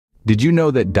Did you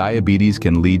know that diabetes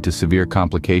can lead to severe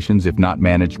complications if not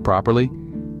managed properly?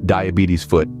 Diabetes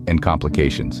foot and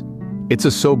complications. It's a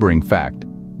sobering fact,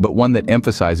 but one that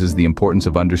emphasizes the importance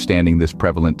of understanding this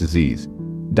prevalent disease.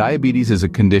 Diabetes is a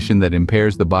condition that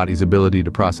impairs the body's ability to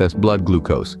process blood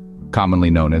glucose, commonly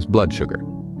known as blood sugar.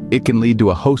 It can lead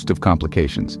to a host of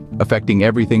complications, affecting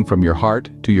everything from your heart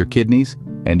to your kidneys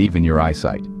and even your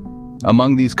eyesight.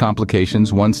 Among these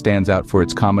complications, one stands out for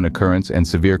its common occurrence and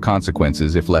severe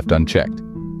consequences if left unchecked: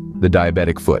 the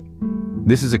diabetic foot.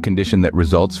 This is a condition that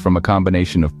results from a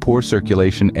combination of poor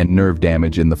circulation and nerve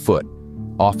damage in the foot,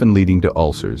 often leading to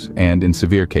ulcers and, in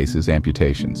severe cases,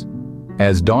 amputations.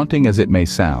 As daunting as it may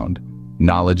sound,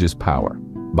 knowledge is power.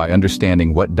 By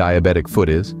understanding what diabetic foot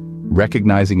is,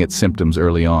 recognizing its symptoms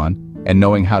early on, and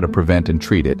knowing how to prevent and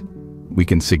treat it, we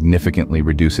can significantly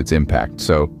reduce its impact.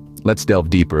 So, let's delve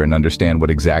deeper and understand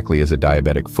what exactly is a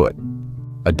diabetic foot.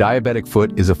 A diabetic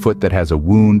foot is a foot that has a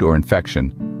wound or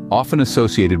infection, often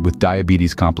associated with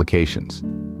diabetes complications.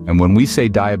 And when we say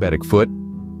diabetic foot,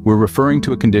 we're referring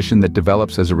to a condition that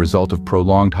develops as a result of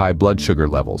prolonged high blood sugar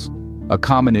levels, a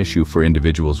common issue for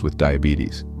individuals with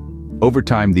diabetes. Over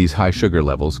time, these high sugar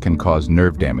levels can cause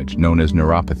nerve damage, known as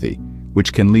neuropathy,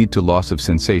 which can lead to loss of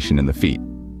sensation in the feet.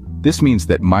 This means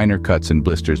that minor cuts and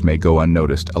blisters may go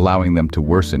unnoticed, allowing them to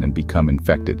worsen and become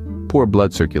infected. Poor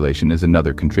blood circulation is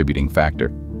another contributing factor.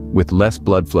 With less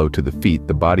blood flow to the feet,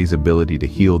 the body's ability to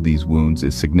heal these wounds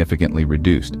is significantly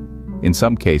reduced. In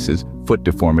some cases, foot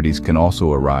deformities can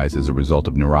also arise as a result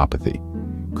of neuropathy,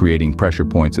 creating pressure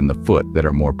points in the foot that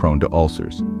are more prone to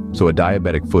ulcers. So a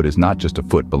diabetic foot is not just a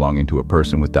foot belonging to a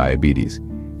person with diabetes.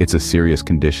 It's a serious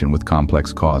condition with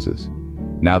complex causes.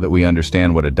 Now that we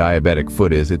understand what a diabetic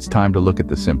foot is, it's time to look at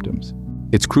the symptoms.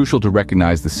 It's crucial to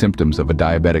recognize the symptoms of a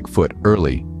diabetic foot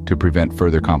early to prevent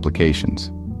further complications.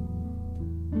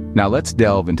 Now let's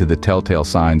delve into the telltale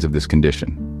signs of this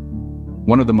condition.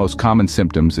 One of the most common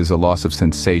symptoms is a loss of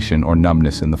sensation or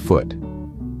numbness in the foot.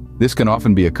 This can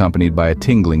often be accompanied by a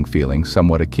tingling feeling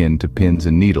somewhat akin to pins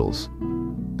and needles.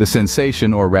 The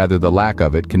sensation, or rather the lack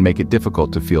of it, can make it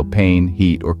difficult to feel pain,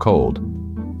 heat, or cold.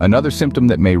 Another symptom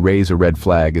that may raise a red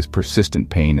flag is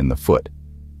persistent pain in the foot.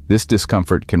 This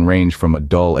discomfort can range from a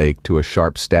dull ache to a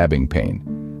sharp stabbing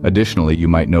pain. Additionally, you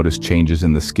might notice changes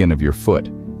in the skin of your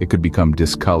foot. It could become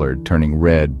discolored, turning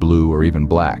red, blue, or even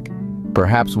black.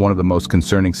 Perhaps one of the most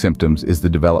concerning symptoms is the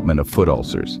development of foot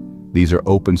ulcers. These are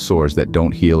open sores that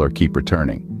don't heal or keep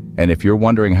returning. And if you're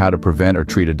wondering how to prevent or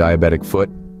treat a diabetic foot,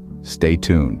 stay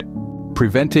tuned.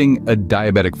 Preventing a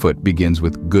diabetic foot begins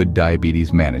with good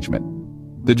diabetes management.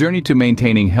 The journey to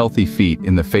maintaining healthy feet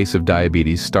in the face of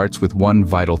diabetes starts with one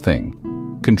vital thing: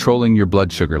 controlling your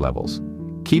blood sugar levels.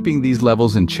 Keeping these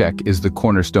levels in check is the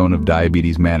cornerstone of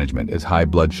diabetes management, as high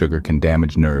blood sugar can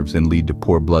damage nerves and lead to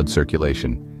poor blood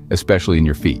circulation, especially in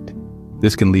your feet.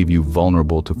 This can leave you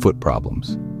vulnerable to foot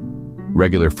problems.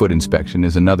 Regular foot inspection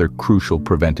is another crucial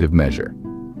preventive measure.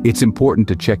 It's important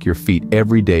to check your feet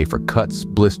every day for cuts,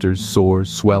 blisters,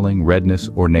 sores, swelling, redness,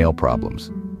 or nail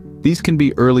problems. These can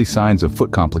be early signs of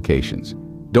foot complications.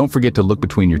 Don't forget to look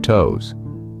between your toes.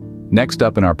 Next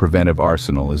up in our preventive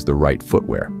arsenal is the right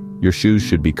footwear. Your shoes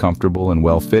should be comfortable and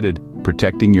well-fitted,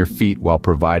 protecting your feet while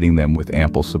providing them with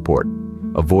ample support.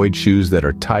 Avoid shoes that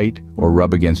are tight or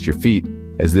rub against your feet,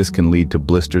 as this can lead to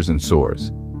blisters and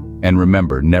sores. And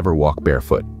remember, never walk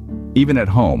barefoot. Even at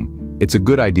home, it's a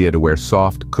good idea to wear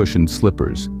soft, cushioned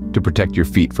slippers to protect your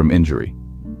feet from injury.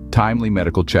 Timely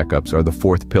medical checkups are the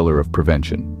fourth pillar of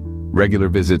prevention. Regular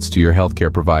visits to your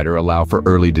healthcare provider allow for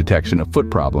early detection of foot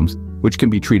problems, which can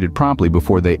be treated promptly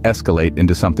before they escalate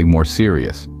into something more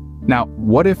serious. Now,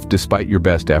 what if, despite your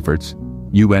best efforts,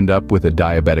 you end up with a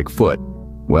diabetic foot?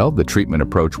 Well, the treatment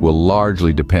approach will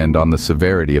largely depend on the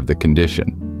severity of the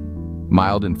condition.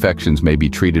 Mild infections may be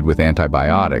treated with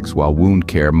antibiotics, while wound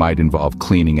care might involve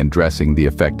cleaning and dressing the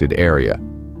affected area.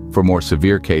 For more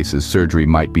severe cases, surgery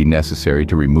might be necessary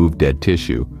to remove dead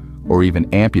tissue, or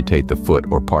even amputate the foot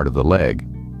or part of the leg.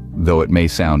 Though it may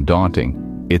sound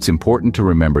daunting, it's important to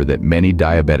remember that many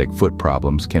diabetic foot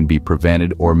problems can be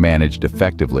prevented or managed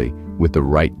effectively with the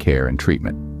right care and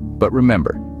treatment. But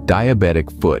remember,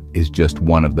 diabetic foot is just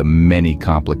one of the many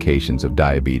complications of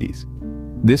diabetes.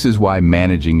 This is why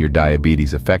managing your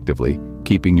diabetes effectively,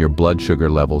 keeping your blood sugar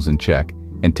levels in check,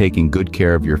 and taking good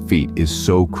care of your feet is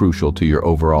so crucial to your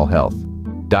overall health.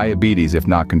 Diabetes, if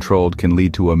not controlled, can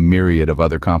lead to a myriad of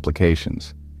other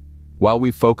complications. While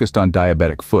we've focused on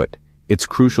diabetic foot, it's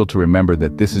crucial to remember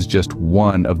that this is just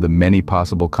one of the many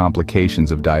possible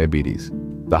complications of diabetes.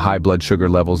 The high blood sugar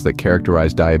levels that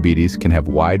characterize diabetes can have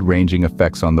wide-ranging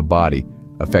effects on the body,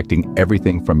 affecting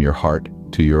everything from your heart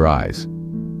to your eyes.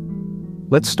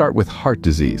 Let's start with heart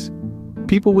disease.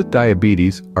 People with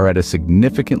diabetes are at a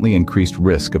significantly increased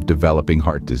risk of developing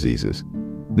heart diseases.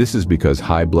 This is because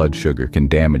high blood sugar can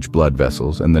damage blood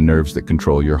vessels and the nerves that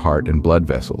control your heart and blood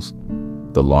vessels.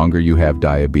 The longer you have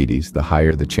diabetes, the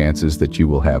higher the chances that you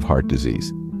will have heart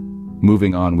disease.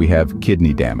 Moving on, we have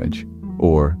kidney damage,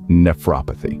 or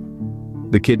nephropathy.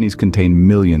 The kidneys contain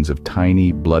millions of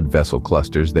tiny blood vessel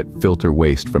clusters that filter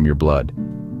waste from your blood.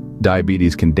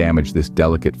 Diabetes can damage this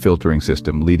delicate filtering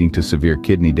system, leading to severe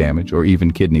kidney damage or even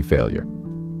kidney failure.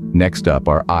 Next up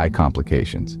are eye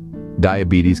complications.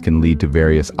 Diabetes can lead to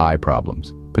various eye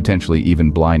problems, potentially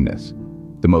even blindness.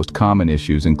 The most common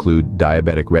issues include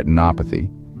diabetic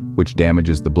retinopathy, which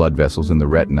damages the blood vessels in the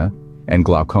retina, and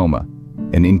glaucoma,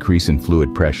 an increase in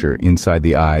fluid pressure inside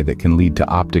the eye that can lead to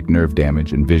optic nerve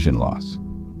damage and vision loss.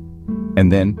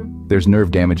 And then, there's nerve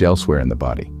damage elsewhere in the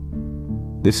body.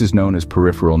 This is known as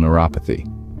peripheral neuropathy.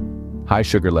 High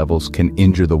sugar levels can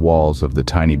injure the walls of the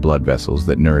tiny blood vessels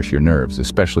that nourish your nerves,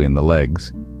 especially in the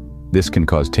legs. This can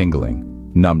cause tingling,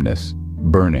 numbness,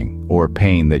 burning, or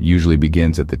pain that usually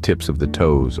begins at the tips of the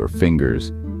toes or fingers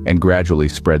and gradually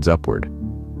spreads upward.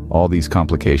 All these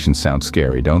complications sound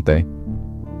scary, don't they?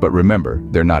 But remember,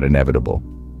 they're not inevitable.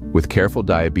 With careful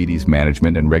diabetes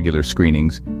management and regular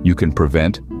screenings, you can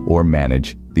prevent or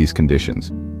manage these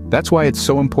conditions. That's why it's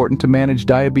so important to manage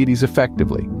diabetes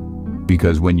effectively.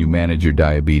 Because when you manage your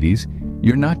diabetes,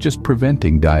 you're not just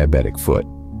preventing diabetic foot.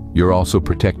 You're also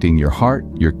protecting your heart,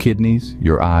 your kidneys,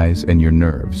 your eyes, and your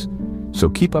nerves. So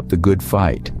keep up the good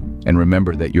fight, and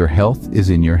remember that your health is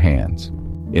in your hands.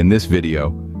 In this video,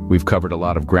 we've covered a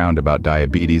lot of ground about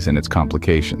diabetes and its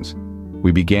complications.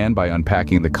 We began by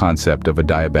unpacking the concept of a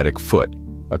diabetic foot,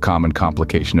 a common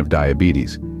complication of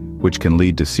diabetes, which can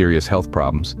lead to serious health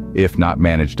problems if not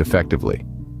managed effectively.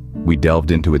 We delved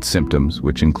into its symptoms,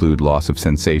 which include loss of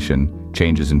sensation,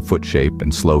 changes in foot shape,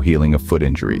 and slow healing of foot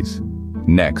injuries.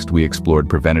 Next, we explored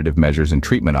preventative measures and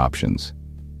treatment options.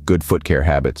 Good foot care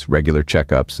habits, regular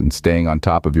checkups, and staying on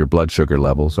top of your blood sugar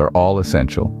levels are all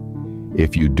essential.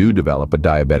 If you do develop a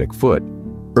diabetic foot,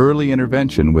 early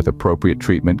intervention with appropriate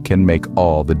treatment can make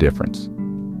all the difference.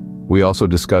 We also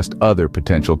discussed other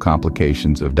potential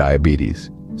complications of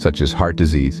diabetes, such as heart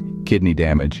disease, kidney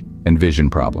damage, and vision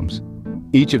problems.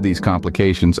 Each of these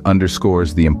complications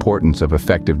underscores the importance of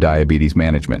effective diabetes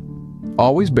management.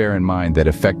 Always bear in mind that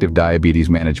effective diabetes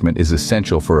management is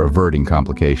essential for averting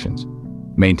complications.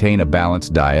 Maintain a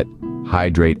balanced diet,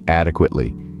 hydrate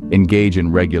adequately, engage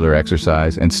in regular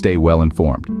exercise, and stay well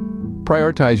informed.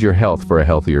 Prioritize your health for a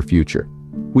healthier future.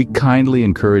 We kindly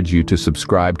encourage you to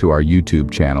subscribe to our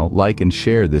YouTube channel, like and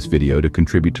share this video to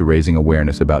contribute to raising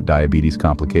awareness about diabetes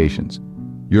complications.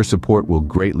 Your support will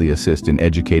greatly assist in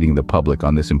educating the public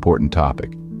on this important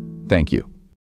topic. Thank you.